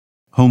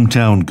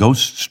Hometown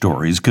Ghost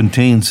Stories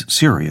contains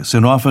serious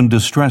and often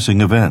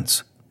distressing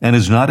events and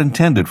is not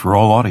intended for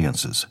all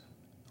audiences.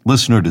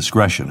 Listener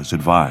discretion is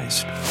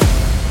advised. I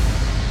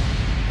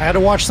had to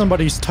watch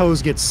somebody's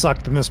toes get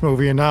sucked in this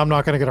movie, and now I'm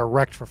not going to get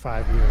erect for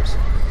 5 years.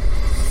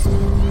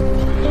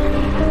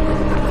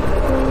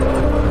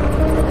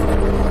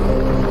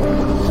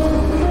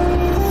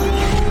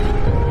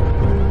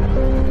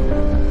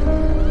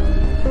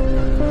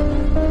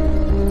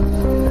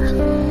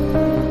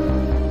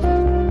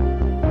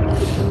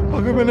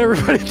 Welcome in,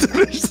 everybody,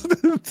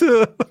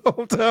 to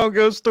Hometown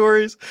Ghost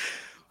Stories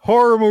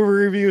horror movie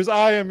reviews.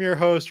 I am your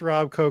host,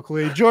 Rob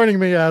Coakley. Joining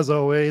me, as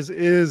always,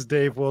 is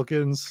Dave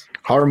Wilkins.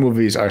 Horror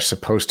movies are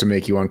supposed to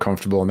make you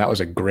uncomfortable, and that was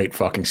a great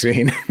fucking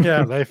scene.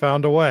 Yeah, they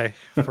found a way,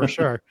 for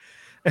sure.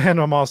 And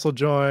I'm also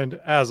joined,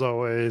 as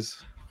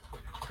always,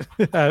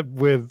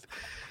 with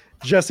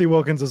Jesse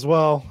Wilkins as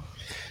well.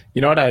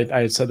 You know what?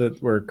 I said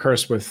that we're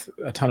cursed with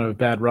a ton of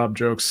bad Rob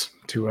jokes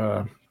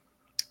to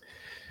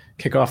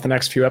kick off the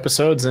next few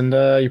episodes, and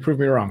you proved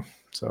me wrong.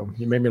 So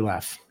you made me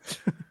laugh.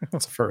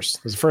 That's a first.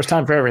 It's the first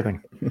time for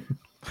everything.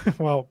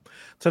 Well,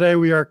 today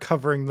we are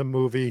covering the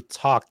movie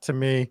Talk to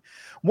Me.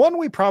 One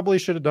we probably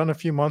should have done a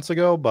few months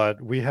ago, but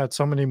we had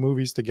so many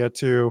movies to get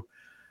to.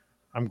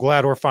 I'm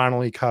glad we're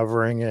finally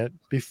covering it.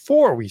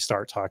 Before we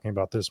start talking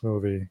about this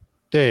movie,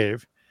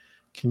 Dave,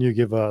 can you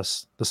give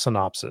us the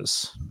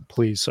synopsis,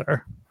 please,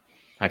 sir?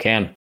 I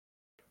can.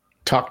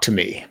 Talk to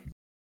me.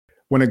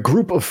 When a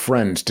group of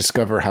friends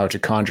discover how to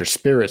conjure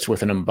spirits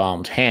with an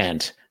embalmed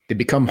hand, they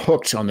become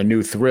hooked on the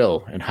new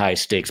thrill and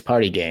high-stakes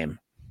party game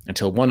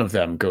until one of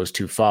them goes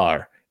too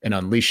far and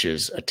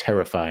unleashes a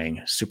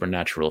terrifying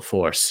supernatural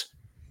force.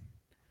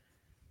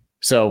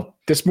 So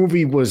this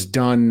movie was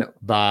done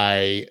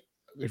by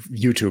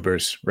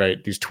YouTubers,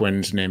 right? These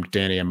twins named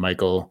Danny and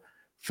Michael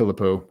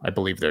Philippou. I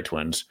believe they're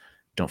twins.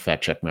 Don't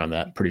fact check me on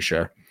that. Pretty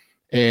sure.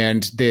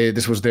 And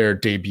this was their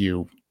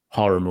debut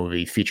horror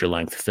movie,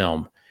 feature-length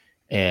film.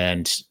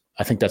 And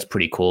I think that's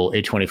pretty cool.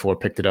 A24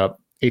 picked it up.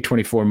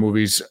 A24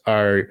 movies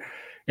are,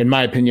 in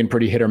my opinion,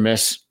 pretty hit or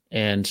miss.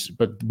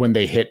 But when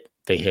they hit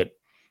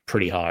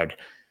pretty hard.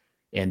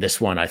 And this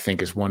one, I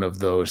think, is one of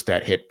those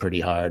that hit pretty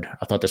hard.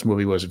 I thought this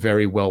movie was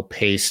very well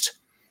paced.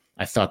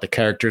 I thought the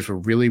characters were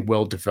really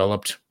well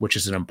developed, which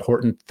is an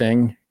important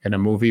thing in a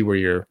movie where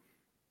you're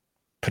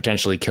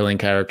potentially killing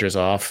characters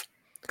off.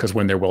 Because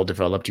when they're well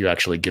developed, you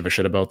actually give a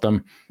shit about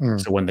them.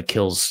 So when the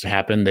kills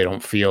happen, they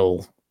don't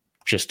feel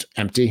just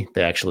empty.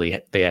 They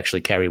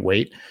actually carry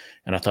weight.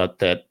 And I thought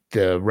that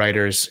the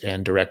writers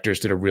and directors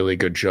did a really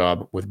good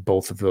job with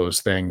both of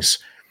those things.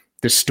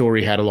 This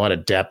story had a lot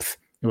of depth.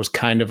 It was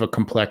kind of a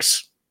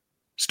complex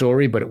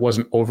story, but it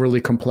wasn't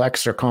overly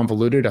complex or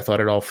convoluted. I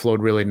thought it all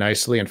flowed really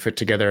nicely and fit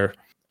together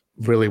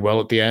really well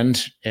at the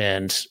end.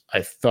 And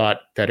I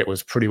thought that it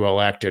was pretty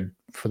well acted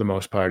for the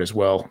most part as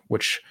well,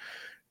 which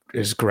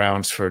is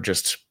grounds for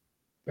just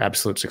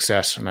absolute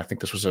success. And I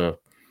think this was a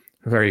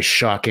very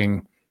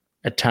shocking,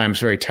 at times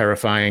very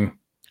terrifying,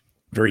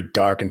 very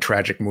dark and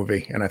tragic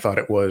movie. And I thought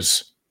it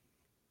was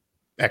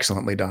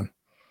excellently done.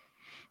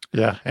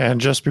 Yeah.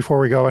 And just before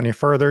we go any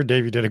further,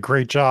 Dave, you did a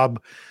great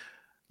job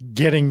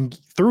getting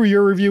through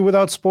your review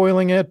without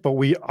spoiling it, but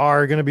we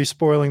are going to be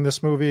spoiling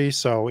this movie.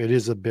 So it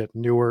is a bit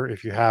newer.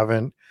 If you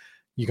haven't,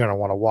 you're going to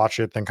want to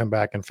watch it, then come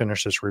back and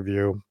finish this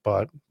review.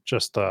 But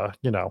just, the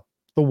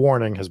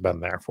warning has been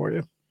there for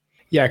you.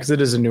 Yeah, because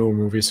it is a newer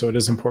movie, so it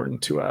is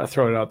important to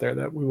throw it out there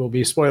that we will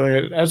be spoiling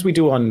it, as we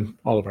do on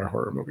all of our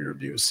horror movie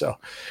reviews. So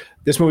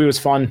this movie was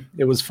fun.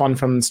 It was fun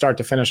from start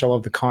to finish. I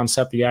love the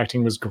concept. The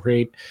acting was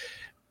great.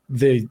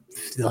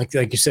 Like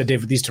you said,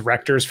 Dave, these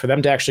directors, for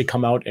them to actually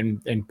come out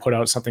and put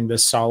out something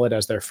this solid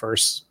as their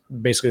first,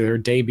 basically their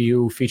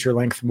debut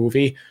feature-length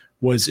movie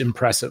was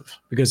impressive.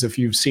 Because if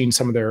you've seen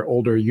some of their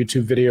older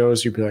YouTube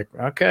videos, you'd be like,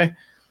 okay,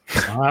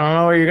 I don't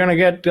know what you're going to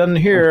get done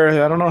here.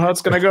 I don't know how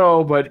it's going to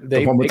go, but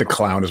the one with the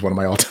clown is one of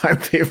my all-time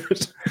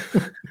favorites.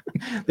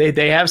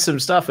 they have some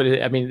stuff.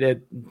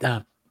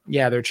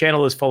 Their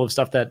channel is full of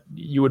stuff that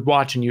you would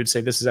watch and you'd say,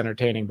 this is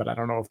entertaining, but I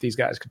don't know if these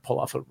guys could pull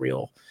off a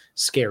real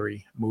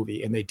scary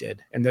movie. And they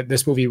did. And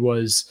this movie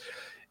was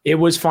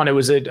fun. It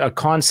was a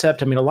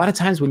concept. I mean, a lot of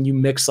times when you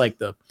mix like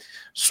the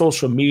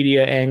social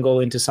media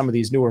angle into some of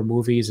these newer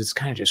movies, it's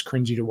kind of just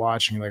cringy to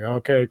watch. And you're like,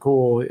 okay,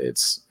 cool.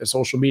 It's a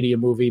social media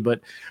movie, but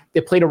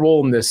they played a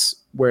role in this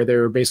where they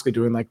were basically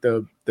doing like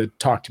the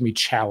Talk to Me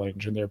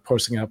challenge, and they're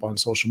posting it up on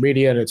social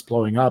media and it's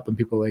blowing up and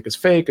people are like, it's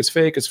fake, it's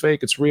fake, it's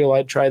fake, it's real.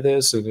 I'd try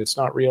this and it's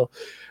not real.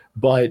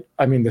 But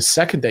I mean, the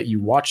second that you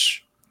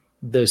watch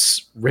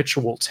this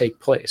ritual take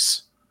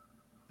place,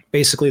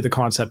 basically the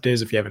concept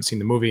is, if you haven't seen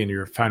the movie and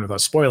you're fine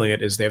without spoiling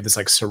it, is they have this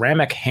like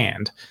ceramic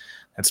hand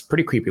that's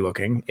pretty creepy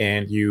looking,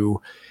 and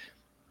you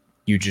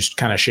just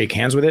kind of shake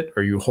hands with it,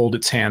 or you hold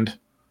its hand,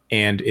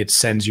 and it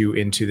sends you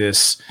into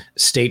this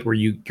state where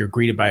you're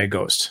greeted by a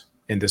ghost,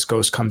 and this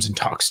ghost comes and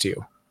talks to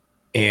you,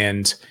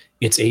 and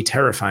it's a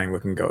terrifying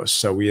looking ghost.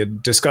 So we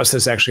had discussed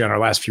this actually on our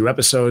last few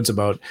episodes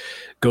about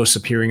ghosts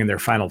appearing in their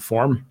final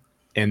form,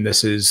 and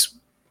this is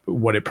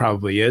what it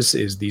probably is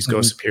these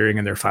ghosts appearing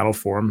in their final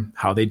form,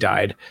 how they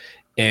died.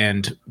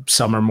 And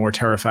some are more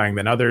terrifying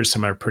than others.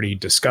 Some are pretty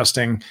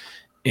disgusting.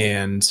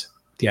 And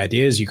the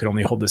idea is you could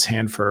only hold this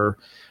hand for,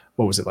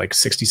 what was it, like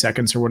 60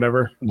 seconds or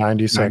whatever?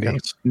 90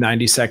 seconds.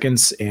 90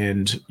 seconds.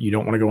 And you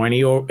don't want to go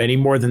any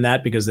more than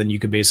that, because then you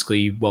could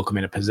basically welcome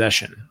in a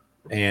possession.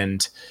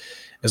 And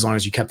as long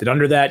as you kept it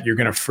under that, you're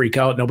going to freak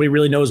out. Nobody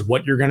really knows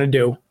what you're going to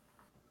do.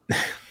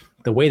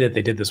 The way that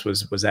they did this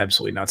was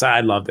absolutely nuts. I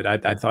loved it.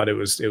 I thought it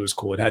was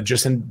cool. It had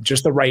just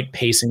the right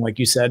pacing, like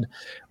you said,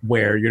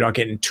 where you're not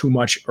getting too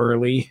much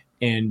early,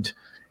 and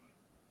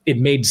it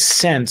made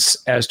sense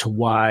as to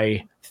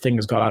why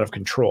things got out of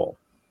control.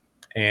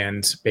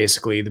 And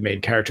basically, the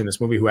main character in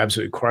this movie, who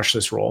absolutely crushed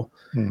this role,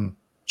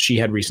 she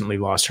had recently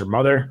lost her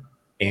mother,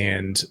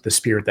 and the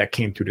spirit that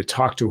came through to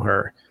talk to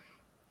her,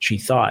 she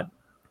thought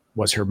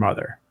was her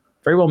mother.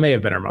 Very well may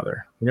have been her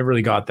mother. We never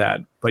really got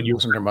that, but you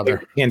wasn't her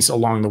mother. Hints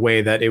along the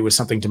way that it was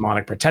something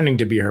demonic pretending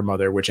to be her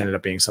mother, which ended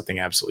up being something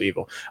absolutely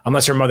evil.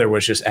 Unless her mother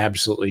was just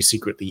absolutely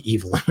secretly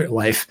evil in her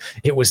life,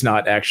 it was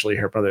not actually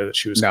her brother that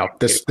she was. No,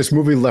 this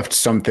movie left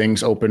some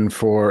things open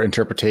for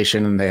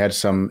interpretation, and they had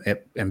some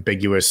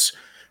ambiguous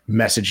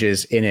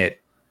messages in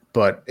it,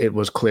 but it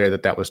was clear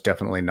that was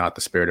definitely not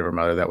the spirit of her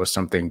mother. That was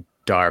something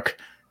dark,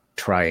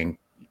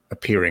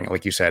 appearing,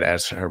 like you said,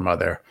 as her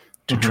mother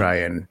to try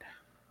and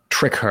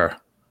trick her,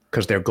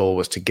 because their goal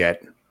was to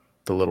get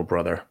the little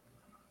brother.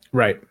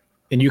 Right.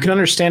 And you can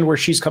understand where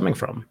she's coming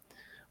from,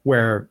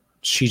 where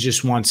she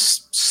just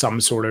wants some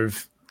sort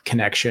of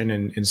connection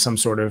and some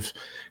sort of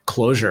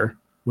closure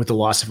with the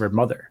loss of her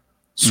mother.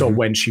 So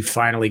when she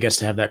finally gets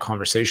to have that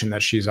conversation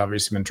that she's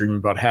obviously been dreaming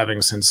about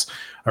having since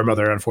her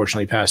mother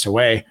unfortunately passed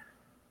away,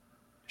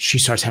 she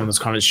starts having those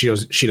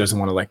conversations. She doesn't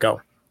want to let go.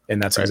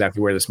 And that's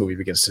exactly where this movie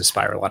begins to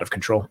spiral out of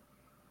control.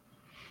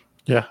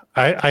 Yeah,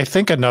 I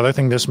think another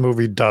thing this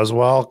movie does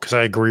well, because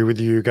I agree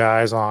with you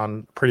guys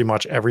on pretty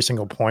much every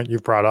single point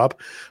you've brought up,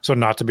 so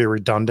not to be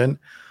redundant,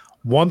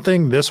 one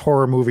thing this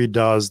horror movie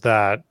does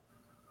that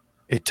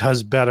it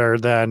does better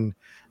than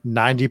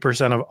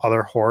 90% of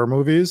other horror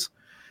movies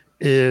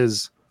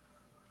is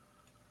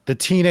the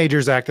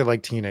teenagers acted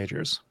like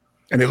teenagers.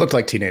 And they looked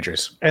like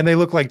teenagers.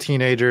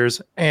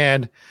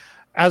 And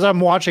as I'm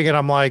watching it,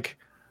 I'm like,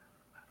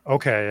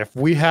 okay, if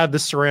we had the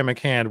ceramic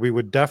hand, we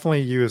would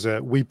definitely use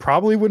it. We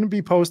probably wouldn't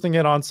be posting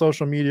it on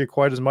social media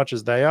quite as much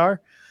as they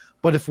are.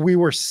 But if we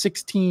were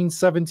 16,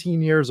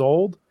 17 years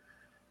old,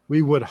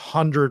 we would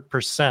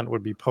 100%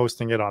 would be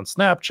posting it on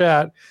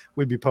Snapchat.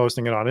 We'd be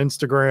posting it on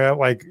Instagram.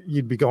 Like,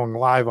 you'd be going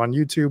live on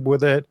YouTube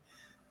with it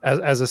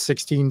as a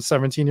 16,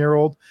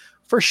 17-year-old.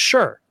 For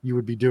sure, you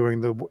would be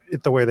doing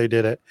the way they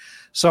did it.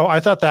 So I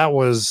thought that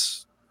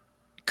was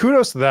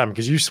kudos to them,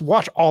 because you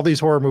watch all these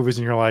horror movies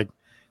and you're like,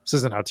 this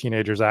isn't how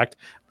teenagers act.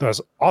 Those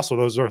are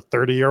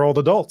 30-year-old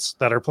adults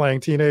that are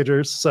playing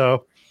teenagers.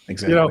 So,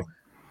 exactly.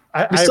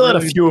 We still had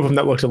a few of them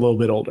that looked a little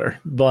bit older,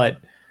 but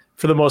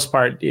for the most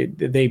part,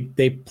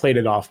 they played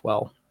it off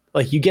well.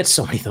 Like, you get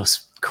so many of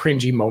those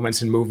cringy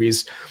moments in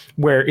movies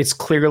where it's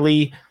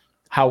clearly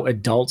how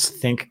adults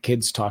think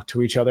kids talk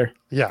to each other.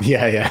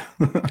 Yeah.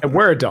 And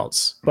we're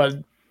adults, but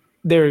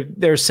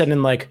they're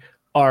sending like,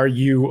 "Are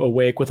you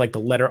awake?" with like the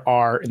letter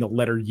R and the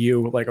letter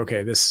U. Like,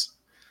 okay, this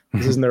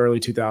isn't the early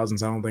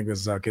 2000s. I don't think this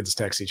is how kids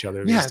text each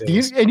other. Yeah.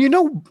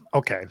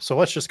 Okay, so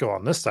let's just go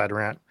on this side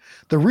rant.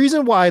 The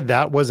reason why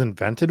that was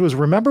invented was,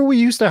 remember, we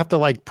used to have to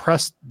like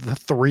press the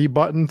 3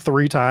 button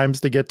 3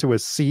 times to get to a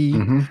C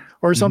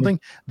or something.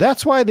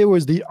 That's why there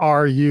was the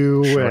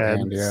RU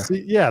and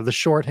the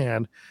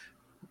shorthand.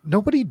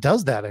 Nobody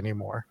does that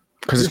anymore.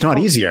 Because it's not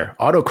easier.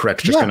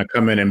 Autocorrect's just going to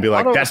come in and be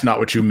like, that's not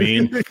what you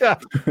mean.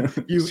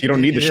 You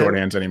don't need the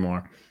shorthands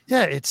anymore.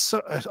 Yeah, it's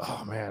so,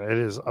 oh man, it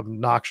is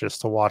obnoxious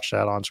to watch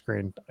that on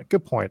screen.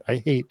 Good point.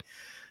 I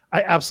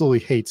absolutely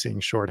hate seeing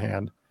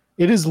shorthand.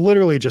 It is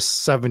literally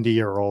just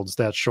 70-year-olds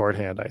that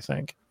shorthand, I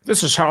think.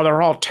 This is how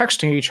they're all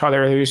texting each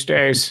other these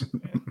days.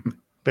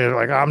 They're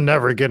like, I'm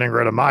never getting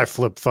rid of my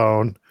flip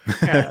phone.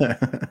 Yeah.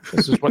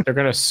 This is what they're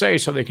going to say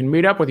so they can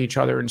meet up with each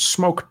other and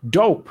smoke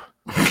dope.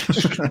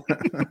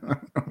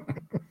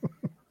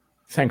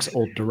 Thanks,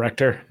 old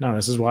director. No,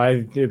 this is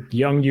why the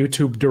young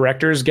YouTube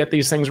directors get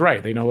these things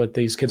right. They know what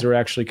these kids are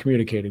actually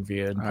communicating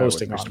via and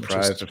posting on. I would be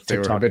surprised if they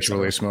were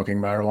habitually smoking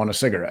marijuana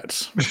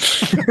cigarettes.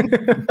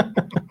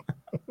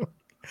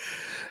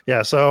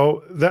 Yeah,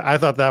 so I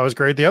thought that was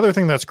great. The other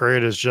thing that's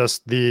great is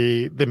just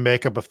the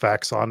makeup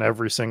effects on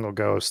every single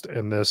ghost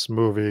in this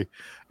movie.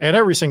 And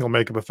every single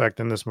makeup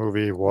effect in this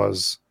movie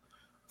was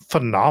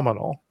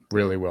phenomenal.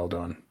 Really well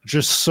done.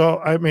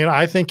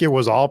 I think it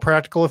was all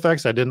practical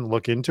effects. I didn't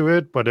look into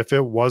it, but if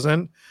it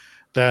wasn't,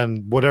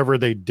 then whatever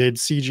they did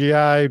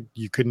CGI,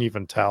 you couldn't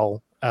even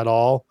tell at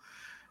all.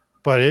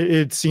 But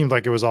it seemed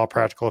like it was all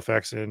practical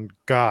effects. And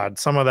God,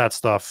 some of that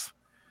stuff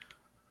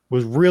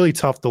was really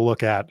tough to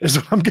look at, is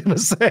what I'm going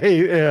to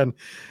say. And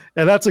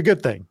that's a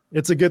good thing.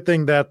 It's a good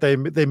thing that they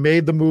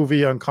made the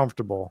movie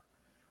uncomfortable.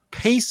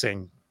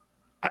 Pacing.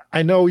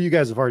 I know you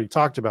guys have already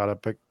talked about it,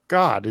 but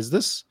God, is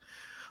this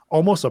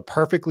almost a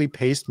perfectly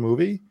paced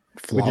movie?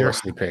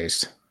 flawlessly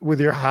paced with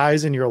your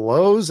highs and your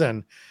lows,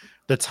 and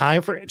the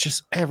time for it,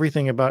 just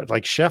everything about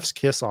like chef's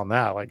kiss on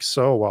that, like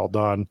so well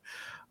done.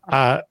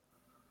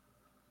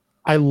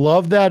 I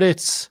love that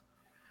it's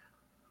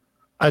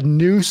a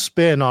new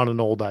spin on an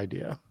old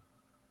idea,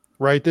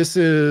 right? This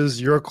is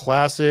your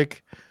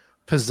classic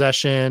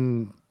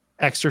possession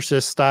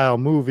exorcist style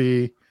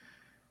movie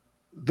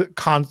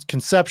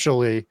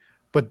conceptually,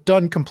 but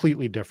done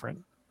completely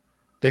different.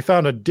 They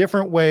found a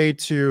different way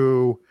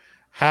to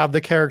have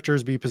the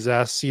characters be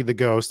possessed, see the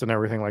ghost and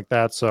everything like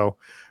that. So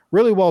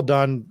really well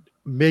done,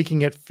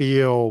 making it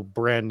feel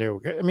brand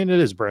new. I mean, it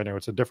is brand new.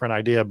 It's a different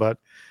idea, but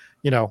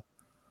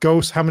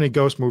ghosts, how many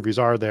ghost movies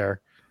are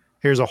there?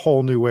 Here's a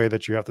whole new way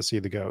that you have to see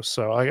the ghost.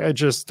 So I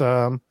just,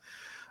 I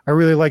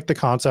really like the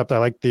concept. I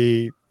like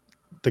the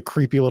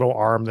creepy little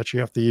arm that you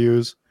have to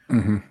use.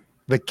 Mm-hmm.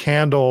 The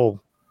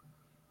candle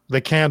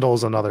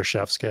is another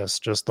chef's kiss.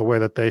 Just the way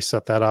that they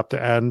set that up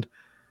to end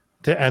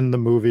the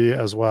movie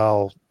as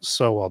well.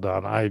 So well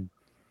done.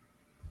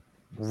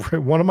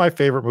 One of my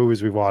favorite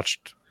movies we've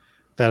watched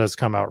that has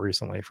come out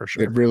recently, for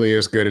sure. It really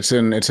is good. It's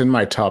in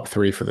my top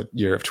 3 for the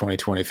year of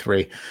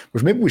 2023,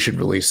 which maybe we should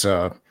release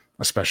a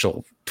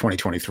special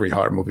 2023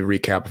 horror movie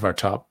recap of our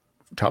top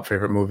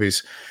favorite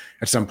movies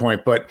at some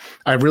point. But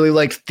I really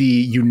liked the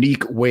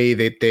unique way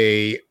that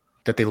they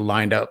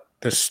lined up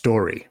the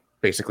story,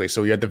 basically.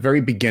 So you had the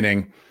very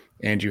beginning,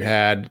 and you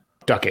had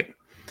Duckett,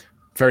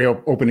 very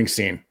opening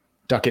scene.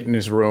 Duckett in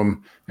his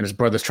room, and his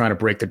brother's trying to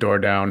break the door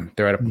down.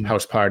 They're at a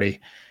house party,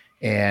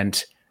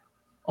 and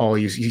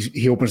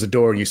he opens the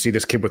door, and you see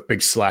this kid with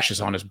big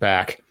slashes on his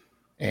back.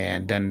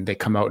 And then they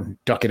come out, and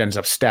Duckett ends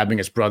up stabbing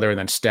his brother and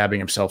then stabbing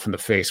himself in the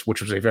face,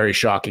 which was a very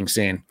shocking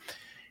scene.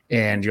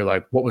 And you're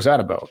like, what was that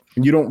about?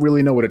 And you don't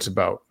really know what it's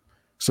about.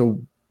 So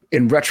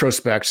in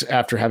retrospect,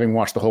 after having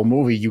watched the whole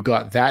movie, you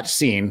got that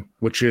scene,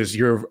 which is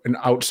you're an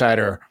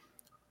outsider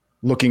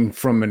looking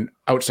from an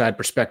outside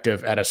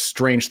perspective at a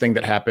strange thing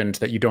that happened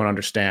that you don't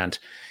understand.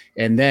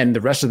 And then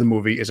the rest of the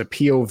movie is a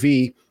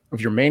POV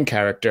of your main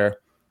character,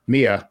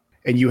 Mia,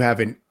 and you have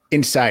an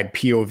inside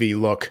POV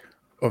look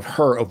of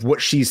her, of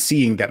what she's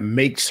seeing that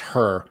makes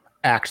her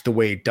act the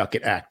way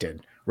Duckett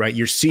acted, right?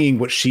 You're seeing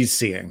what she's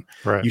seeing.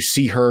 Right. You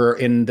see her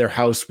in their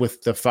house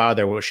with the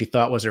father, what she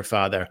thought was her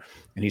father,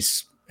 and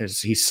he's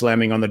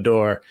slamming on the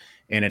door,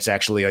 and it's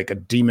actually like a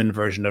demon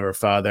version of her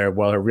father,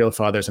 while her real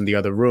father's in the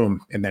other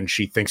room. And then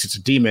she thinks it's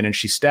a demon, and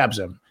she stabs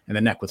him in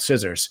the neck with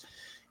scissors.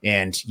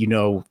 And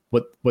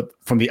what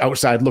from the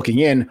outside looking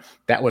in,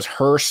 that was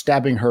her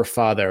stabbing her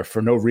father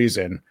for no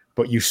reason,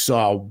 but you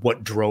saw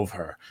what drove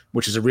her,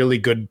 which is a really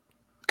good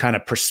kind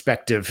of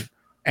perspective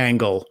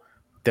angle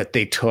that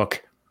they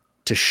took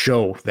to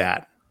show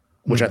that,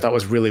 which I thought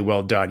was really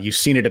well done. You've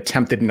seen it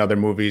attempted in other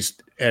movies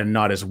and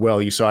not as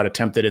well. You saw it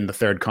attempted in the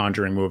third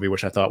Conjuring movie,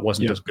 which I thought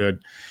wasn't as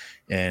good.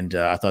 And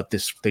I thought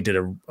they did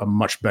a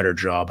much better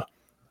job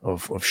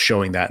of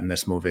showing that in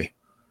this movie.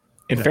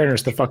 In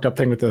fairness, the fucked up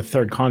thing with the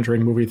third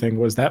Conjuring movie thing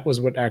was that was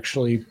what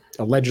actually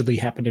allegedly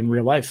happened in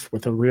real life,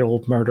 with a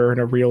real murder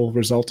and a real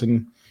result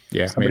in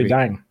somebody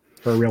dying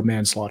for a real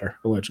manslaughter,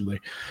 allegedly.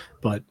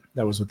 But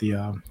that was with the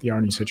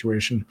Arnie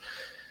situation.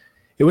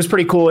 It was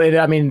pretty cool.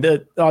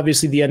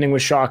 Obviously the ending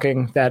was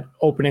shocking. That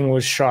opening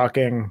was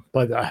shocking.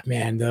 But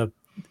man,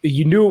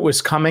 you knew it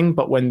was coming.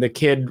 But when the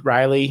kid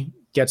Riley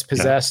gets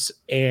possessed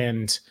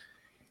and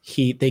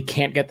they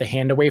can't get the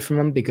hand away from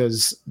him,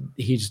 because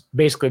he's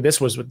basically,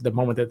 this was the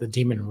moment that the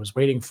demon was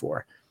waiting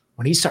for.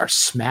 When he starts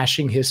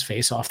smashing his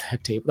face off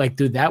that table, like,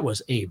 dude, that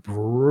was a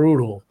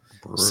brutal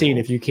scene.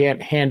 If you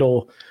can't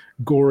handle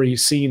gory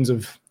scenes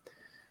of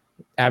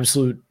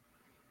absolute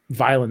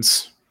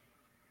violence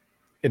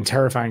and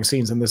terrifying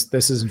scenes, and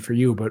this isn't for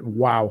you, but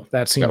wow,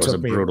 that scene was a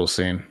brutal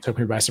scene. Took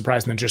me by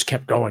surprise, and then just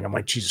kept going. I'm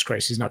like, Jesus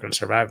Christ, he's not going to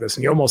survive this,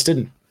 and he almost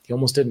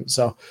didn't.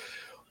 So,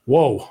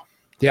 whoa,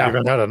 yeah.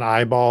 Even had an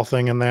eyeball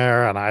thing in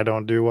there, and I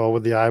don't do well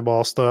with the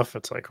eyeball stuff.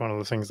 It's like one of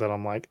the things that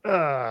I'm like,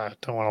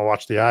 don't want to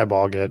watch the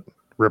eyeball get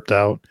ripped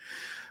out.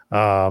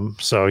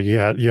 So you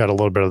had a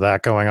little bit of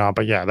that going on,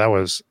 but yeah, that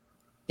was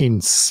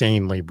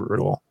insanely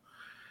brutal,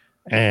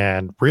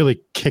 and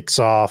really kicks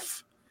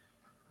off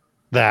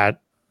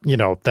that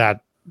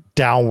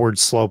downward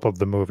slope of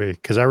the movie,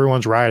 because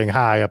everyone's riding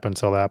high up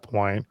until that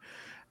point,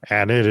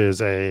 and it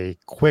is a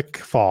quick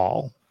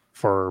fall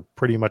for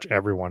pretty much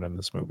everyone in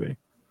this movie.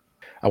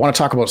 I want to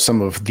talk about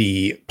some of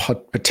the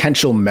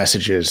potential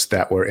messages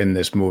that were in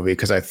this movie,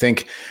 because I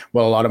think,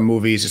 well, a lot of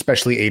movies,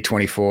 especially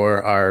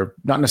A24, are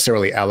not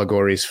necessarily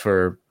allegories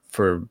for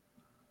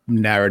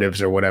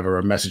narratives or whatever,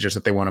 or messages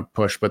that they want to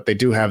push, but they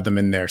do have them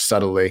in there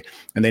subtly,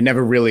 and they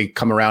never really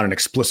come around and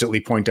explicitly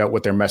point out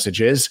what their message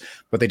is,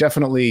 but they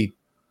definitely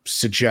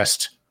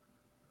suggest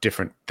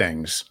different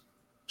things.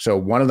 So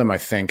one of them, I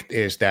think,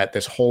 is that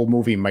this whole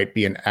movie might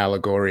be an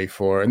allegory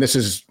for, and this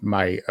is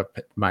my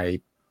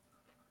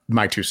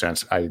 2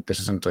 cents. This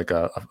isn't like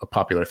a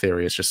popular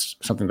theory. It's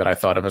just something that I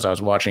thought of as I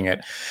was watching it.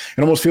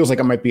 It almost feels like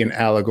it might be an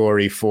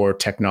allegory for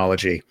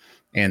technology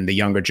and the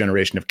younger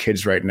generation of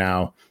kids right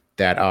now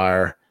that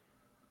are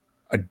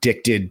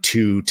addicted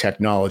to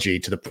technology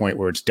to the point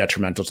where it's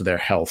detrimental to their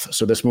health.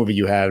 So this movie,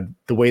 you had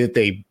the way that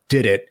they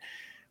did it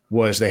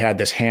was they had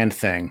this hand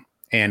thing,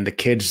 and the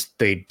kids,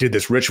 they did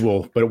this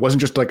ritual, but it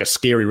wasn't just like a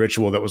scary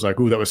ritual that was like,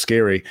 ooh, that was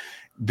scary.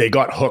 They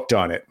got hooked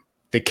on it.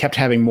 They kept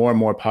having more and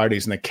more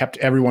parties, and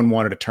everyone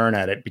wanted to turn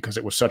at it because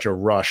it was such a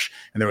rush.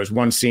 And there was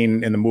one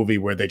scene in the movie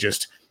where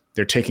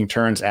they're taking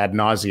turns ad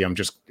nauseum,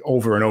 just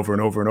over and over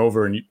and over and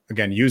over, and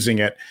again, using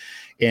it.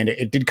 And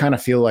it did kind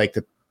of feel like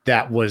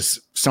that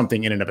was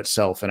something in and of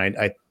itself. And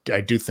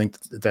I do think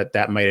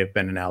that might have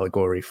been an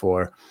allegory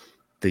for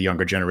the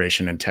younger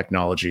generation and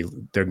technology.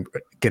 They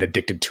get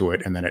addicted to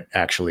it, and then it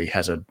actually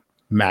has a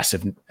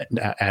massive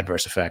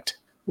adverse effect.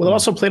 Well, it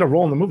also played a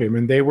role in the movie. I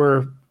mean, they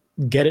were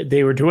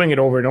doing it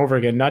over and over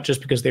again, not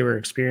just because they were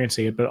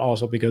experiencing it, but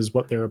also because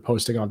what they were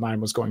posting online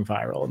was going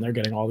viral, and they're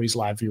getting all these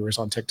live viewers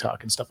on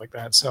TikTok and stuff like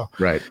that. So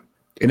right.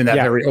 And in that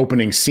very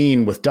opening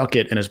scene with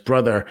Duckett and his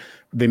brother,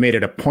 they made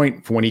it a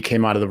point for when he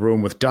came out of the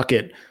room with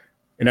Duckett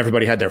and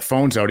everybody had their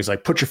phones out. He's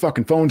like, put your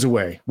fucking phones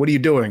away. What are you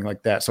doing?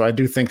 Like that. So I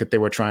do think that they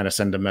were trying to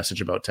send a message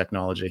about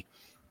technology.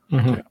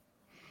 Mm-hmm. Yeah.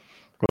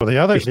 Well, the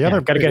other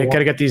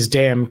gotta get these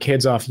damn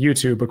kids off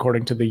YouTube,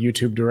 according to the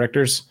YouTube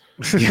directors.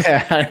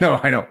 Yeah,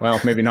 I know.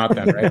 Well, maybe not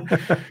then,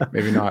 right?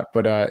 Maybe not.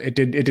 But it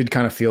did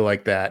kind of feel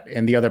like that.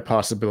 And the other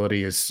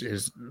possibility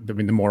is I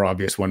mean, the more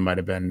obvious one might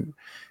have been,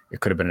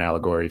 it could have been an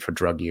allegory for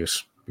drug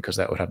use, because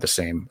that would have the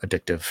same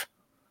addictive.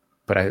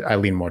 But I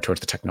lean more towards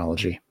the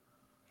technology.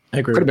 I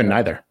agree. Could have been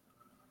neither.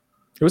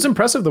 It was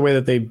impressive the way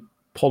that they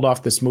pulled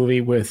off this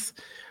movie with,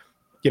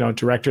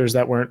 directors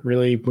that weren't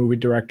really movie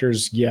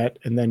directors yet,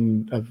 and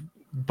then a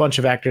bunch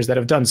of actors that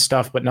have done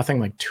stuff, but nothing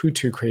like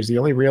too crazy. The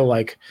only real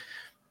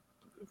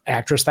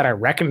actress that I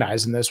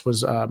recognized in this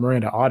was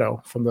Miranda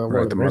Otto from the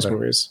Lord of the Rings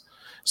movies.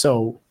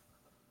 So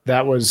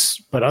that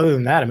was, but other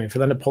than that, I mean, for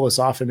them to pull this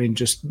off, I mean,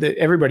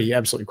 everybody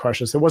absolutely crushed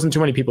this. There wasn't too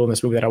many people in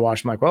this movie that I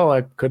watched. I'm like, well,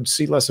 I could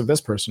see less of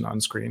this person on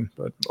screen,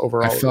 but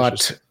overall, I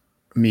thought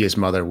Mia's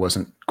mother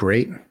wasn't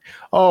great.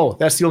 Oh,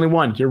 that's the only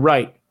one. You're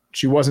right.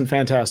 She wasn't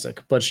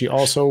fantastic, but she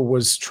also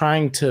was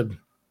trying to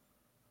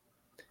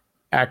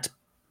act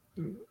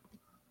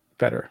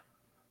better.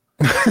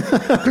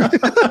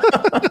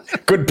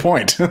 Good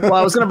point. Well,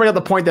 I was going to bring up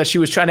the point that she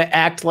was trying to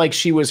act like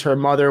she was her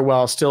mother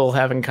while still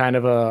having kind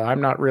of a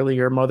I'm not really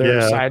your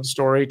mother side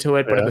story to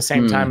it. But at the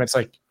same time, it's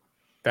like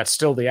that's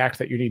still the act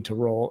that you need to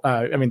roll.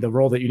 The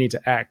role that you need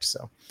to act.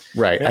 So,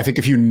 right. Yeah. I think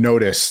if you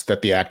notice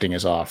that the acting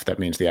is off, that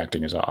means the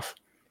acting is off,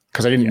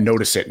 because I didn't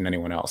notice it in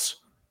anyone else.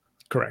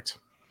 Correct.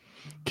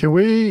 Can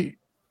we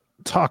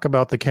talk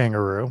about the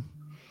kangaroo?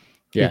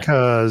 Yeah.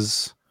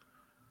 Because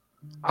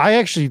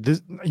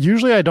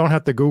usually I don't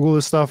have to Google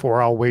this stuff,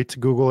 or I'll wait to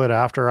Google it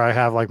after I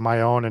have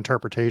my own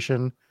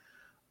interpretation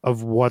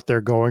of what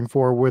they're going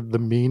for with the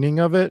meaning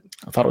of it.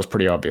 I thought it was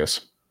pretty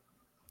obvious.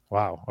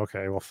 Wow.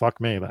 Okay. Well, fuck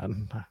me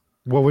then.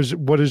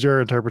 What is your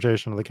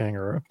interpretation of the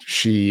kangaroo?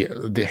 She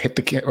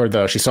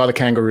saw the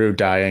kangaroo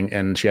dying,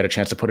 and she had a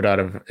chance to put it out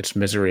of its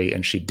misery,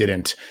 and she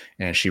didn't,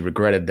 and she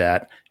regretted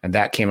that. And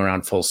that came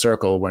around full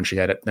circle when she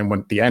had it. And when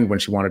at the end, when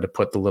she wanted to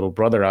put the little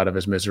brother out of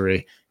his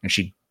misery, and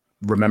she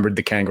remembered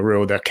the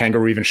kangaroo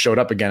even showed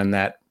up again in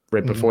that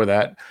right before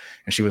that.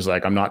 And she was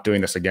like, I'm not doing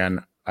this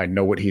again. I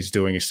know what he's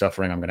doing. He's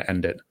suffering. I'm going to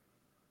end it.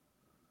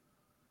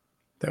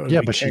 That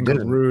would but she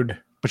didn't. Rude.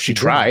 But she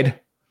tried.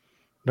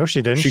 No,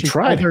 she didn't. She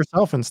tried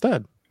herself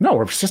instead. No,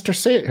 her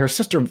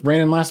sister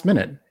ran in last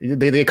minute.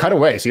 They cut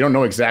away, so you don't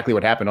know exactly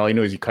what happened. All you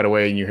know is you cut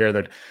away and you hear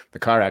the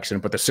car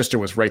accident. But the sister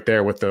was right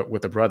there with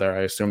the brother. I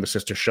assume the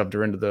sister shoved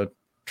her into the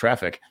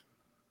traffic.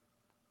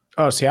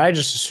 Oh, see, I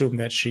just assumed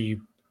that she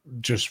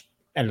just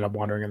ended up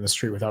wandering in the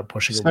street without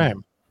pushing it.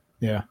 Same.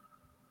 Yeah.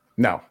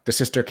 No, the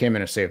sister came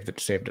in and saved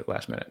it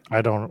last minute.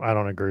 I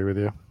don't agree with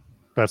you.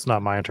 That's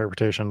not my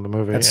interpretation of the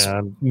movie. That's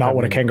not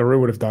what a kangaroo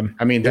would have done.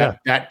 I mean,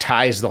 that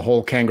ties the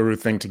whole kangaroo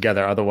thing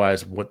together.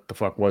 Otherwise, what the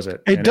fuck was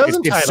it? It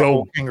doesn't tie the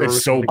whole kangaroo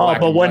thing together. Oh,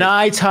 but when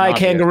I tie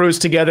kangaroos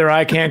together,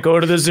 I can't go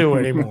to the zoo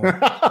anymore.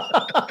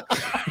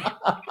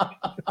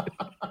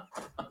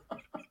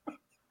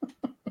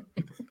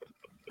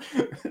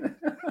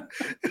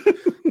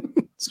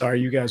 Sorry,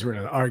 you guys were in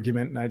an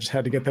argument, and I just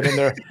had to get that in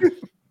there.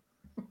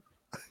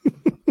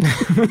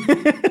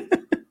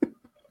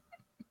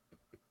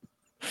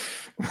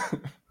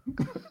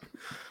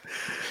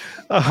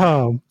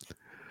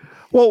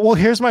 Well,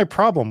 here's my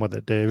problem with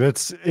it, Dave.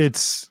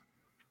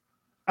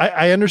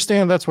 I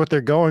understand that's what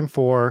they're going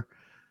for,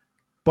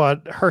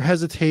 but her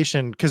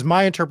hesitation, because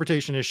my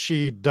interpretation is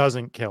she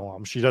doesn't kill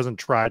him. She doesn't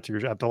try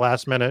to. At the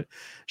last minute,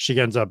 she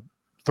ends up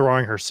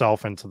throwing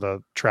herself into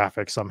the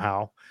traffic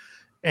somehow,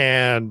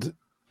 and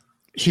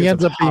he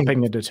ends up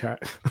hopping into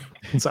traffic.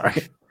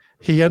 Sorry,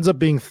 he ends up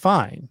being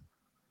fine.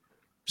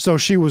 So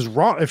she was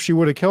wrong. If she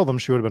would have killed him,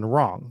 she would have been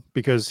wrong,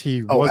 because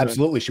he. Oh,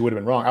 absolutely, she would have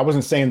been wrong. I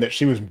wasn't saying that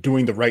she was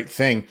doing the right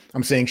thing.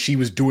 I'm saying she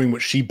was doing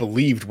what she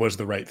believed was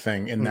the right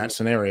thing in that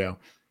scenario.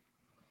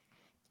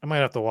 I might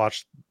have to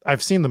watch.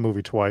 I've seen the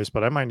movie twice,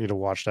 but I might need to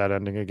watch that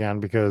ending again,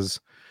 because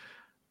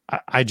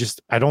I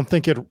don't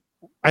think it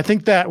I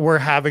think that we're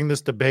having this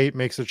debate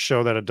makes it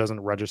show that it doesn't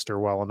register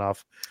well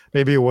enough.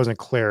 Maybe it wasn't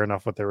clear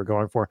enough what they were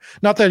going for.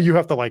 Not that you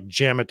have to like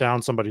jam it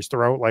down somebody's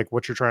throat, like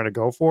what you're trying to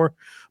go for,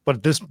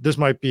 but this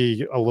might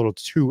be a little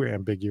too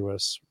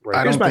ambiguous. Right?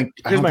 I don't think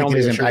it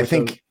is.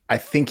 I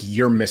think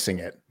you're missing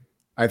it.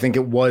 I think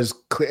it was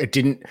clear. It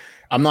didn't.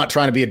 I'm not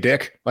trying to be a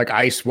dick. Like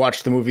I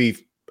watched the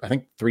movie, I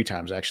think 3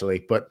 times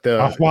actually. But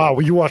wow,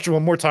 well, you watched it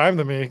one more time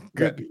than me.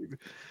 Good.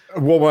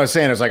 Well, what I was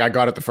saying is like I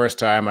got it the first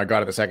time, I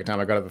got it the second time,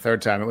 I got it the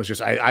third time. It was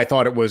just I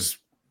thought it was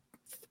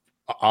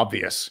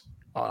obvious,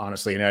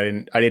 honestly,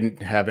 and I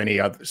didn't have any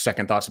other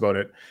second thoughts about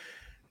it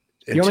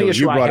until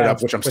you brought it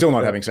up, which I'm still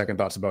not having second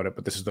thoughts about it.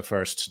 But this is the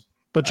first.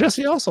 But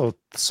Jesse also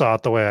saw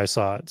it the way I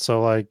saw it,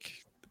 so like,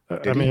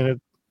 I mean,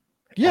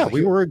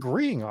 we were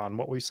agreeing on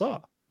what we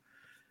saw.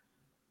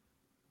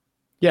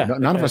 Yeah,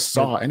 none of us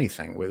saw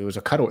anything. It was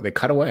a cut. They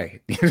cut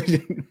away.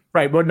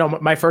 Right. But no,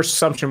 my first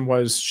assumption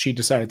was she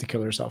decided to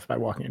kill herself by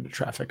walking into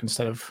traffic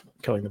instead of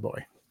killing the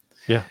boy.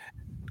 Yeah.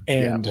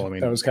 And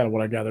that was kind of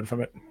what I gathered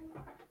from it.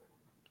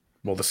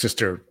 Well, the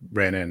sister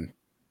ran in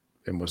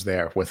and was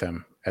there with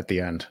him at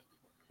the end.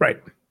 Right.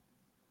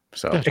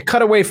 So it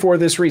cut away for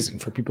this reason,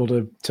 for people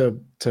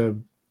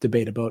to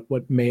debate about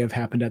what may have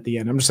happened at the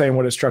end. I'm just saying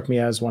what it struck me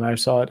as when I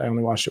saw it. I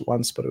only watched it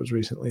once, but it was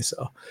recently,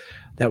 so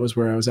that was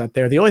where I was at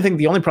there. The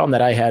only problem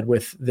that I had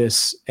with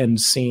this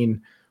end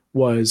scene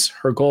was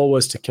her goal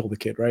was to kill the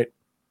kid, right?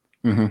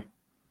 Mm-hmm.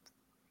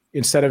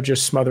 Instead of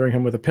just smothering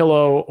him with a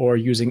pillow or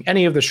using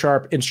any of the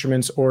sharp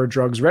instruments or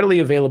drugs readily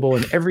available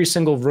in every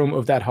single room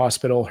of that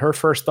hospital, her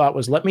first thought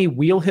was, let me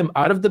wheel him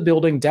out of the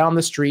building, down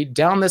the street,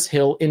 down this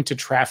hill, into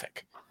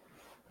traffic.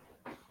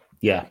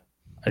 Yeah.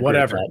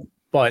 Whatever.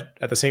 But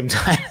at the same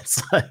time,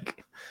 it's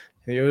like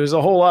there's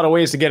a whole lot of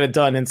ways to get it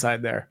done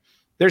inside there.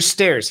 There's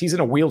stairs. He's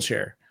in a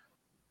wheelchair.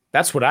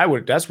 That's what I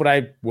would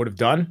have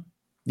done.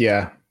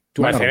 Yeah.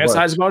 Do I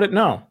fantasize about it?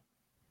 No.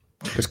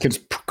 This kid's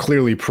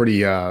clearly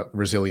pretty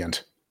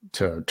resilient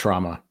to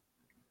trauma.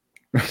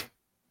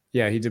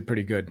 Yeah, he did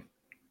pretty good.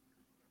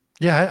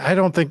 Yeah, I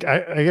don't think I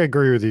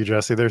agree with you,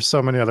 Jesse. There's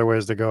so many other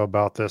ways to go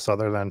about this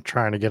other than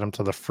trying to get him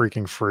to the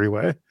freaking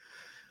freeway.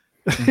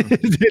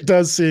 Mm-hmm.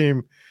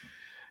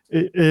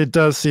 It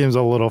does seem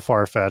a little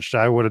far-fetched.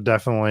 I would have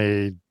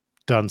definitely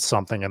done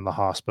something in the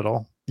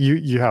hospital.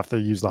 You have to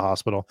use the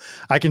hospital.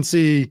 I can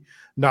see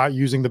not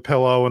using the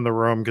pillow in the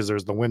room because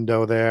there's the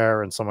window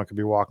there and someone could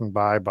be walking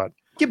by, but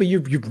yeah, but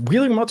you're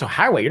wheeling them out to a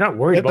highway. You're not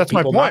worried about that's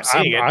people my point.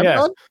 not seeing I'm it.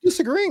 not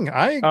disagreeing.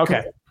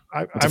 Okay.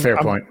 That's a fair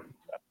point.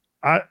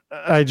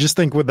 I just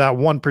think with that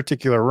one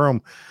particular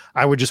room,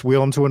 I would just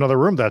wheel him to another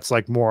room that's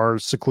like more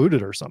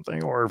secluded or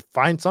something, or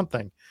find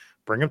something,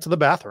 bring him to the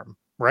bathroom,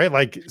 right?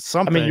 Like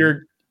something. I mean,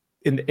 you're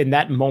in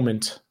that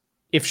moment,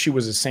 if she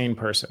was a sane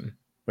person,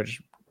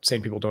 which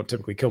sane people don't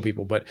typically kill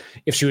people, but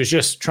if she was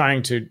just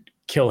trying to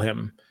kill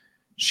him,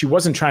 she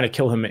wasn't trying to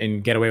kill him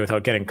and get away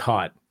without getting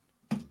caught.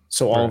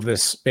 So all of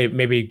this,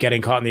 maybe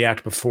getting caught in the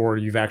act before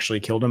you've actually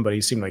killed him, but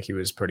he seemed like he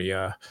was pretty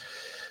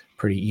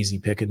easy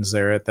pickings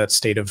there at that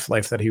state of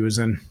life that he was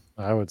in.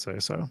 I would say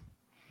so.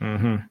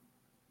 Mm-hmm.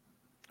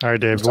 All right,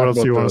 Dave, what else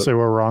do you want to say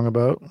we're wrong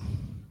about?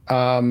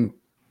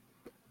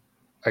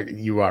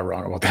 You are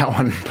wrong about that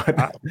one, but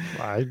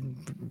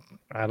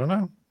I don't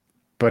know.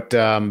 But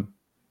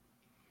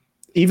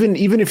even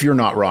if you're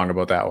not wrong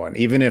about that one,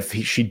 even if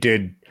she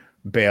did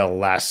bail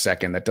last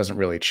second, that doesn't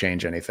really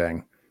change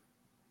anything.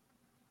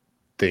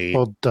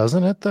 Well,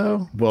 doesn't it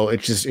though? Well, you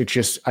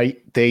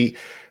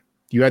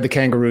had the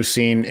kangaroo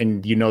scene,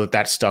 and you know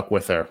that stuck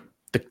with her.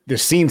 The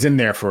scene's in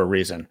there for a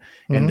reason,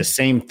 and the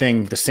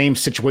same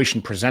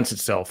situation presents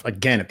itself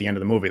again at the end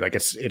of the movie. Like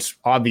it's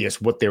obvious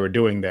what they were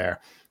doing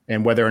there.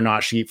 And whether or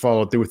not she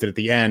followed through with it at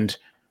the end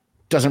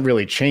doesn't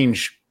really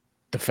change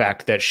the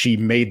fact that she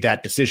made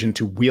that decision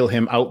to wheel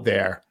him out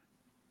there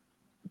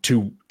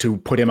to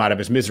put him out of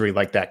his misery,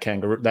 like that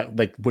kangaroo,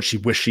 like what she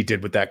wished she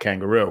did with that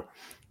kangaroo.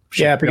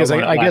 Because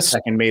I guess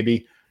second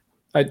maybe.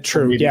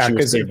 True. Maybe yeah, she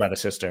was saved by the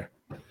sister.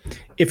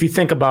 If you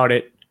think about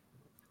it,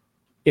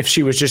 if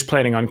she was just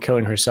planning on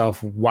killing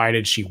herself, why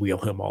did she wheel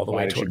him all the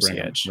way towards the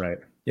edge? Right.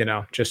 You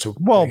know, just to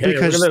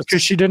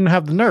because she didn't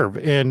have the nerve,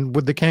 and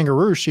with the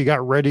kangaroo, she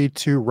got ready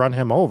to run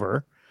him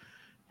over,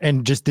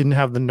 and just didn't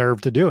have the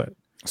nerve to do it.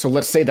 So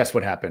let's say that's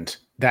what happened.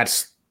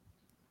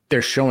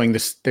 They're showing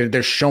this.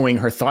 They're showing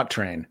her thought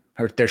train.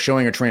 They're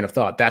showing her train of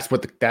thought. That's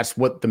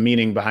what the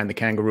meaning behind the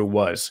kangaroo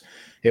was.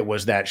 It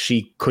was that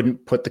she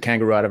couldn't put the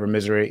kangaroo out of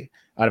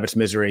its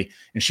misery,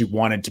 and she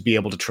wanted to be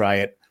able to try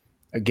it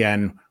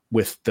again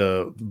with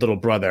the little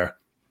brother.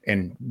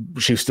 And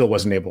she still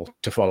wasn't able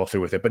to follow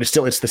through with it, but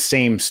it's the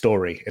same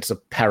story. It's a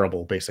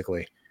parable,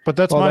 basically. But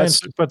that's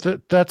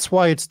that's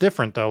why it's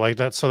different though. Like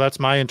that. So that's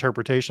my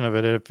interpretation of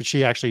it. If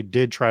she actually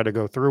did try to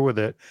go through with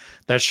it,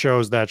 that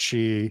shows that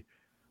she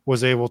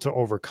was able to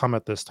overcome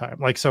it this time.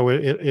 Like, so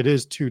it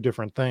is two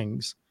different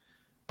things,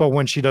 but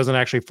when she doesn't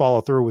actually follow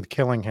through with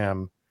killing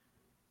him,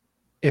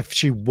 if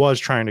she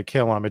was trying to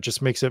kill him, it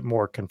just makes it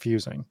more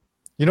confusing.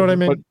 You know what I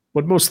mean?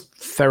 What most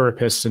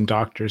therapists and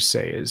doctors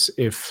say is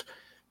if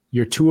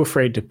you're too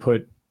afraid to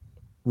put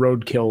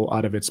roadkill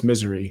out of its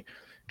misery.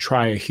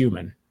 Try a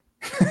human.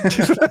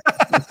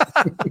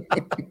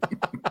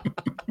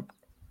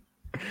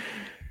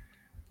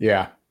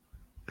 Yeah.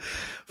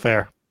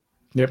 Fair.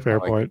 Yep. Fair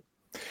like point.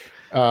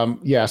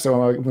 Yeah,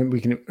 so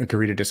we can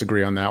agree to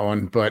disagree on that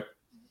one, but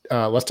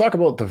let's talk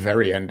about the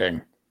very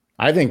ending.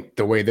 I think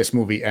the way this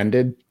movie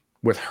ended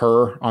with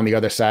her on the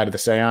other side of the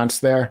seance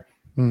there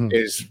Mhm.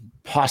 is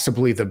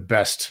possibly the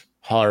best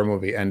horror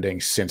movie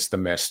ending since The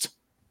Mist.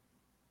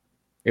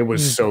 It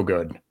was so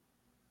good.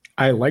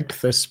 I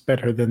liked this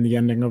better than the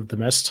ending of The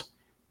Mist.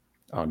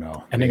 Oh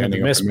no. Ending of The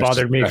Mist is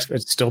bothered me. best.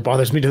 It still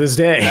bothers me to this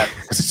day.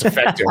 It's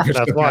effective.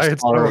 That's why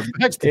it's so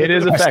effective. It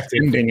is Best effective.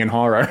 ending in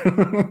horror.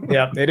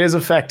 Yeah, it is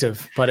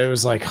effective, but it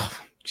was like, oh,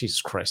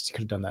 Jesus Christ, you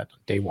could have done that on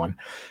day one.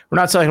 We're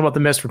not talking about The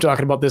Mist. We're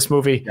talking about this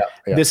movie.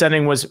 Yeah. This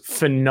ending was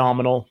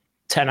phenomenal.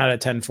 10 out of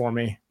 10 for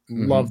me.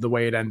 Mhm. Love the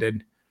way it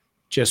ended,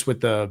 just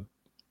with the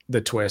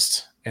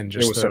twist and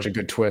just It was such a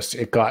good twist.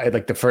 It got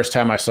like the first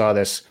time I saw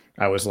this,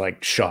 I was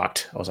like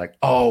shocked. I was like,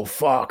 "Oh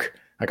fuck!"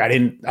 Like I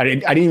didn't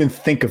even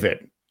think of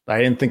it. I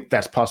didn't think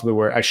that's possibly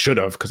where I should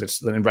have, because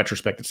it's in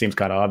retrospect it seems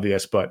kind of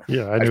obvious. But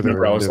Yeah, I knew just they remember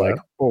were I gonna was do like,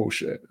 that. "Oh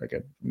shit!" I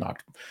get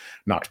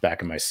knocked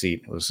back in my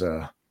seat. It was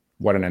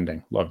what an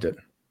ending. Loved it.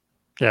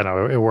 Yeah,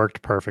 no, it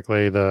worked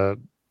perfectly.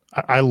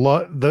 I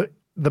love the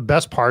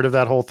best part of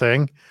that whole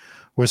thing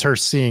was her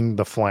seeing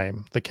the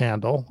flame, the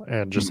candle,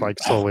 and just like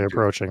slowly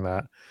approaching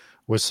that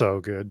was so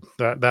good.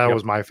 That Yep.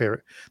 was my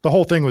favorite. The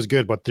whole thing was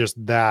good, but just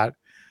that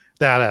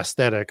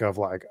aesthetic of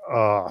like,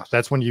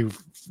 that's when you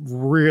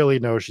really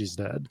know she's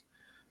dead,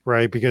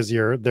 right? Because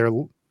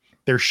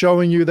they're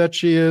showing you that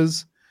she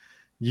is.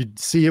 You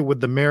see it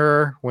with the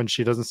mirror when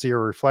she doesn't see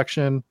her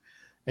reflection,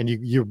 and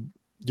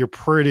you're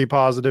pretty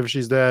positive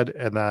she's dead,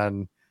 and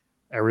then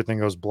everything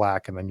goes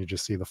black, and then you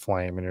just see the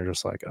flame, and you're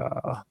just like,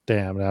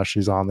 damn, now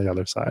she's on the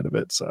other side of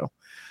it. So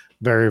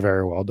very,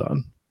 very well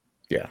done.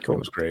 Yeah, Cool. it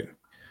was great.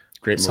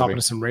 Great Let's hop movie.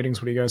 into some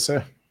ratings. What do you guys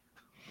say?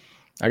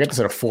 I got this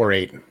at a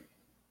 4.8.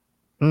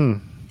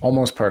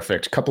 Almost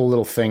perfect. Couple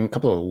of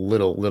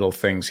little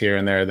things here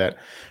and there that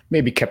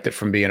maybe kept it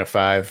from being a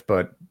 5,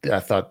 but I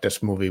thought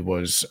this movie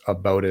was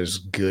about as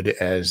good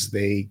as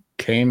they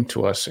came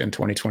to us in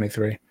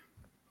 2023.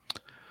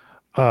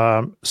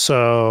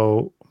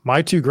 So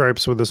my two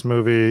gripes with this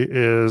movie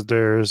is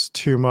there's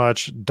too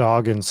much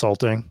dog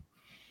insulting.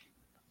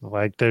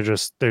 Like they're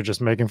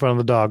just making fun of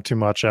the dog too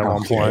much at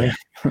one point.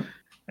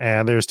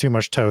 And there's too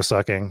much toe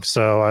sucking.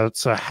 So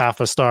it's a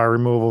half a star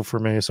removal for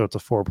me. So it's a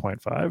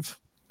 4.5.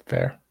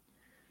 Fair.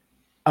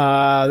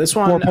 This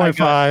one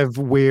 4.5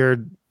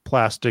 weird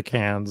plastic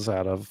hands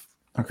out of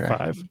Okay.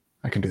 5.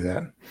 I can do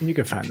that. you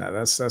can find that.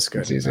 That's good.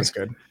 That's easy. That's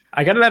good.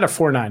 I got it at a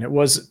 4.9. It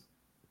was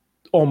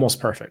almost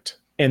perfect.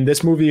 And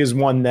this movie is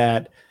one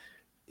that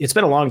it's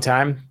been a long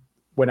time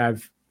when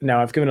I've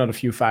given out a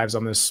few 5s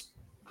on this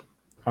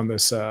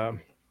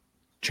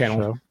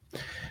channel,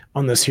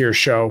 on this here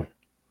show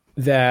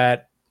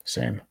that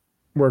Same.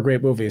 were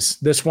great movies.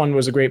 This one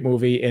was a great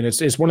movie, and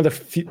it's one of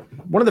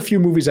the few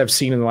movies I've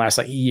seen in the last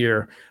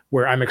year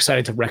where I'm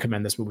excited to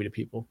recommend this movie to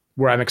people.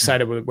 Where I'm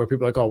excited where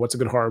people are like, "Oh, what's a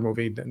good horror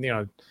movie?" And,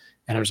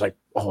 and I was like,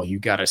 "Oh, you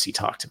got to see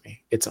Talk to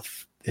Me. It's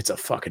a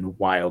fucking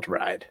wild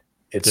ride.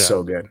 It's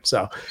so good."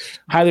 So,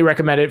 highly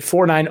recommend it.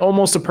 4.9,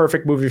 almost a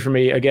perfect movie for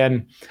me.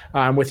 Again,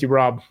 I'm with you,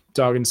 Rob.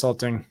 Dog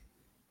insulting.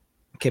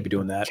 Can't be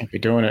doing that. Can't be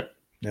doing it.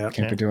 Yeah,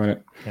 Can't be doing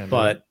it.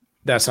 but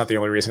that's not the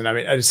only reason. I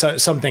mean,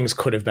 some things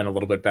could have been a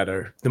little bit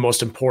better. The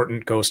most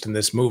important ghost in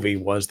this movie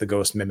was the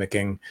ghost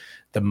mimicking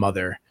the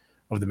mother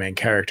of the main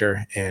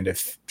character. And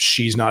if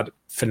she's not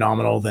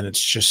phenomenal, then it's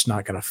just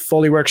not going to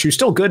fully work. She was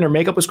still good and her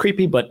makeup was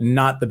creepy, but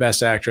not the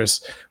best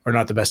actress or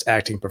not the best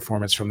acting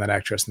performance from that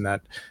actress in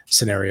that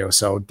scenario.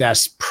 So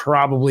that's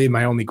probably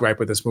my only gripe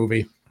with this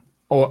movie.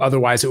 Or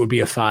otherwise, it would be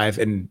a 5.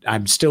 And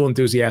I'm still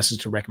enthusiastic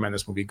to recommend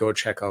this movie. Go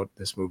check out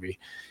this movie.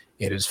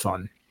 It is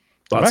fun.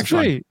 Lots of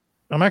fun.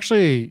 I'm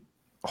actually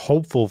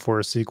hopeful for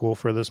a sequel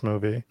for this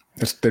movie.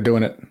 They're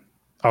doing it.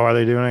 Oh, are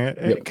they doing it?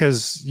 Yep.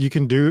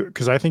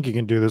 Because I think you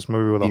can do this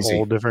movie with a Easy.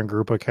 whole different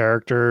group of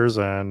characters,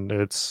 and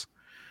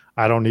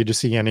I don't need to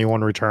see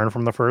anyone return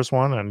from the first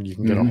one, and you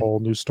can get a whole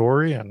new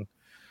story, and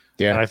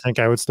I think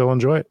I would still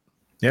enjoy it.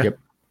 Yeah. Yep.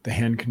 The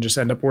hand can just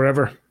end up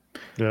wherever.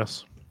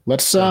 Yes.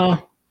 Let's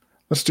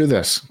do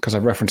this because I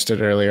referenced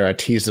it earlier. I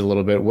teased it a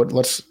little bit.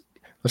 Let's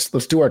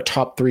do our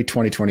top 3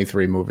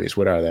 2023 movies.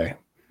 What are they?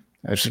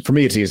 For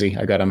me, it's easy.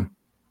 I got them.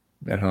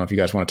 I don't know if you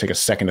guys want to take a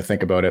second to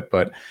think about it,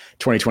 but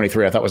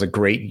 2023 I thought was a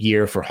great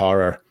year for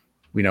horror.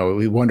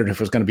 We wondered if it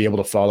was going to be able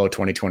to follow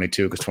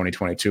 2022 because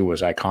 2022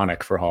 was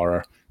iconic for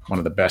horror, one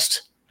of the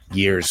best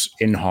years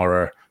in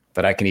horror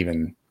that I can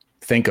even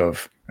think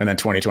of. And then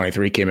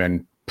 2023 came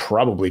in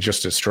probably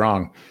just as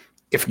strong,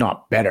 if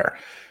not better.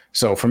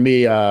 So for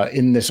me,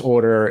 in this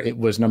order, it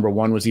was number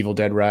 1 was Evil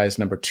Dead Rise,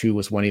 number 2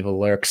 was When Evil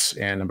Lurks,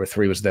 and number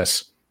 3 was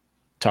this,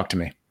 Talk to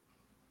Me.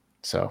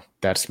 So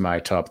that's my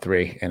top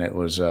 3, and it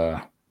was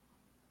a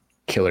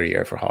killer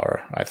year for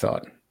horror, I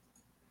thought.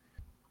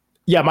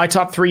 Yeah, my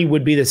top 3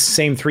 would be the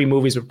same 3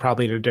 movies, but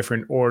probably in a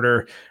different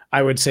order.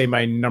 I would say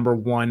my number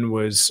 1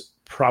 was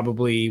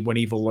probably When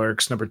Evil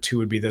Lurks. Number 2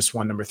 would be this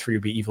one. Number 3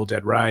 would be Evil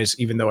Dead Rise,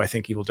 even though I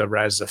think Evil Dead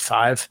Rise is a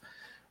 5.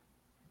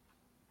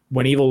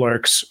 When Evil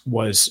Lurks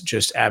was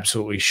just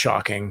absolutely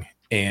shocking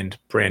and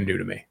brand new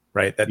to me,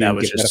 right? That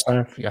was just that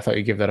a 5? I thought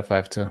you give that a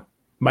 5 too.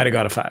 Might have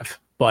got a 5,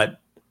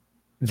 but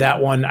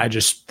that one,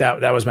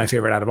 that was my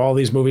favorite out of all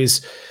these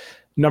movies.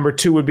 Number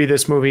 2 would be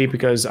this movie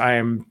because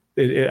again,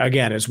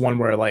 it's one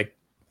where like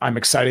I'm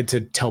excited to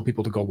tell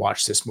people to go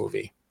watch this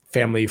movie.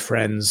 Family,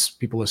 friends,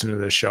 people listening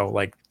to this show,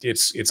 like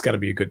it's got to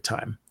be a good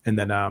time. And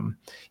then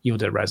Evil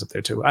Dead Rise up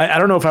there too. I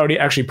don't know if I would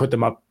actually put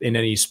them up in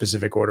any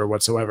specific order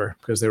whatsoever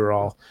because they were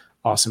all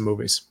awesome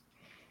movies.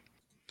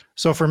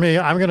 So for me,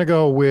 I'm going to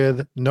go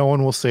with No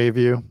One Will Save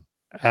You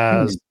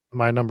as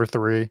my number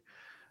 3,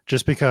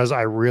 just because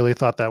I really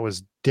thought that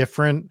was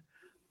different.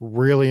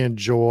 Really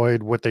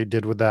enjoyed what they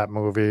did with that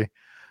movie.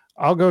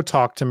 I'll go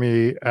Talk to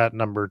Me at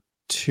number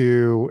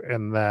 2,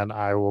 and then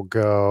I will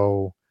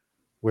go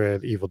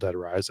with Evil Dead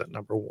Rise at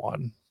number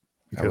 1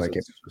 because I like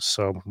it's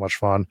so much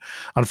fun.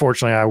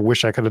 Unfortunately, I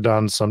wish I could have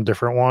done some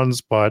different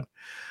ones, but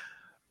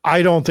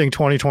I don't think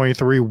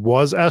 2023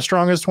 was as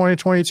strong as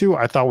 2022.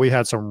 I thought we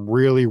had some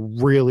really,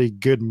 really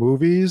good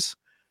movies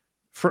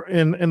for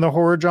in the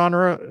horror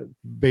genre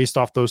based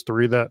off those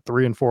 3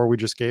 and 4 we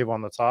just gave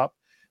on the top.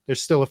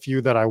 There's still a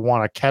few that I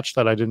want to catch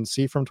that I didn't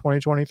see from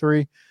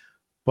 2023,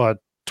 but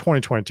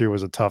 2022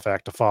 was a tough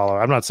act to follow.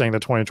 I'm not saying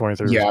that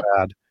 2023 was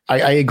bad.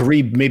 I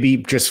agree. Maybe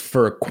just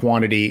for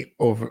quantity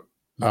over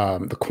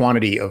the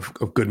quantity of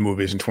good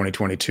movies in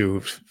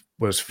 2022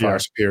 was far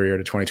superior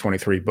to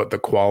 2023, but the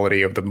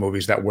quality of the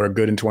movies that were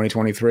good in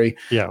 2023,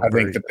 I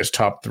think that this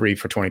top 3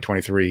 for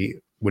 2023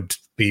 would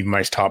be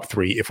my top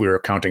 3 if we were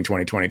counting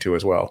 2022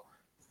 as well.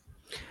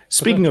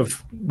 Speaking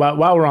of,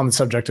 while we're on the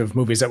subject of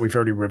movies that we've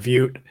already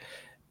reviewed,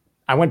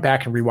 I went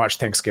back and rewatched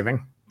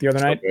Thanksgiving the other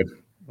night,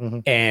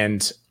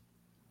 and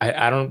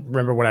I don't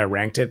remember what I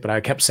ranked it, but I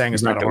kept saying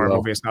it's not a horror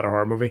movie. It's not a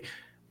horror movie.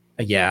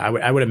 Yeah,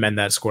 I would amend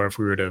that score if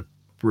we were to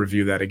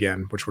review that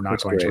again, which we're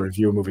not going to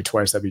review a movie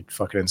twice. That'd be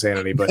fucking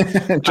insanity. But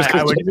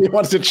I would, he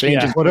wants to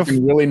change his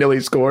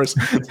willy-nilly scores.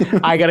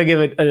 I got to give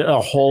it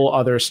a whole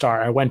other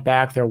star. I went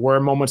back. There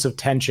were moments of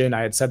tension. I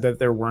had said that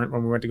there weren't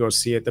when we went to go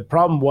see it. The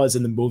problem was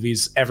in the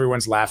movies,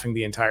 everyone's laughing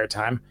the entire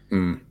time.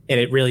 And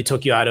it really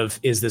took you out of,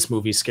 is this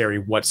movie scary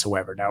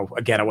whatsoever? Now,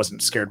 again, I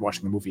wasn't scared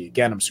watching the movie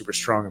again. I'm super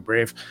strong and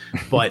brave.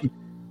 But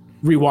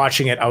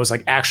rewatching it, I was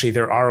like, actually,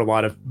 there are a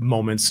lot of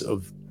moments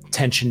of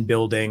tension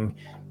building,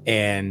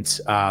 and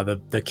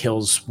the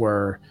kills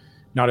were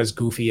not as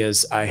goofy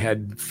as I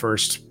had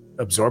first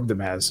absorbed them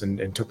as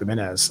and took them in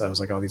as. I was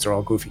like, oh, these are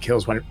all goofy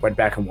kills. Went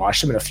back and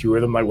watched them, and a few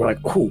of them I were like,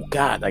 oh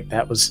God, like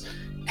that was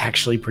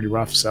actually pretty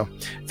rough. So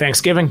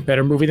Thanksgiving,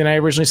 better movie than I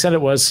originally said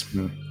it was.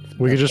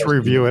 We could just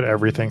review it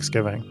every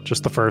Thanksgiving,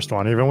 just the first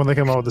one. Even when they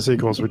come out with the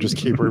sequels, we just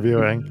keep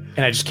reviewing.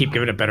 And I just keep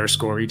giving a better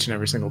score each and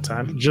every single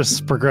time.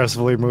 Just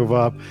progressively move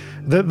up.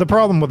 The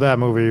problem with that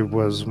movie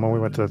was when we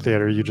went to the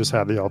theater, you just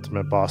had the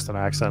ultimate Boston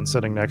accent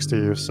sitting next to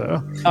you.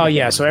 So. Oh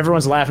yeah, so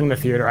everyone's laughing in the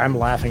theater. I'm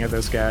laughing at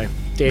this guy.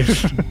 Dave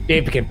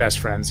became best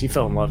friends. He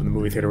fell in love in the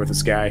movie theater with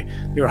this guy.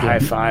 They were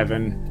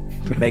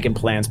high-fiving, making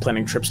plans,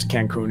 planning trips to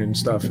Cancun and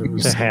stuff. It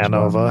was to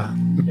Hanover.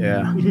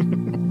 Yeah.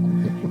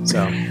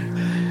 So.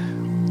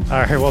 All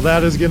right, well,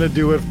 that is going to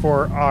do it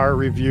for our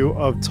review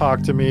of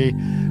Talk to Me.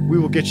 We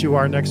will get you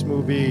our next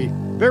movie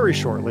very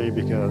shortly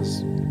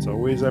because it's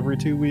always every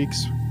 2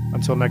 weeks.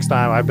 Until next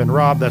time, I've been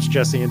Rob. That's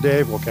Jesse and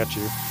Dave. We'll catch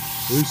you.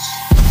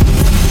 Peace.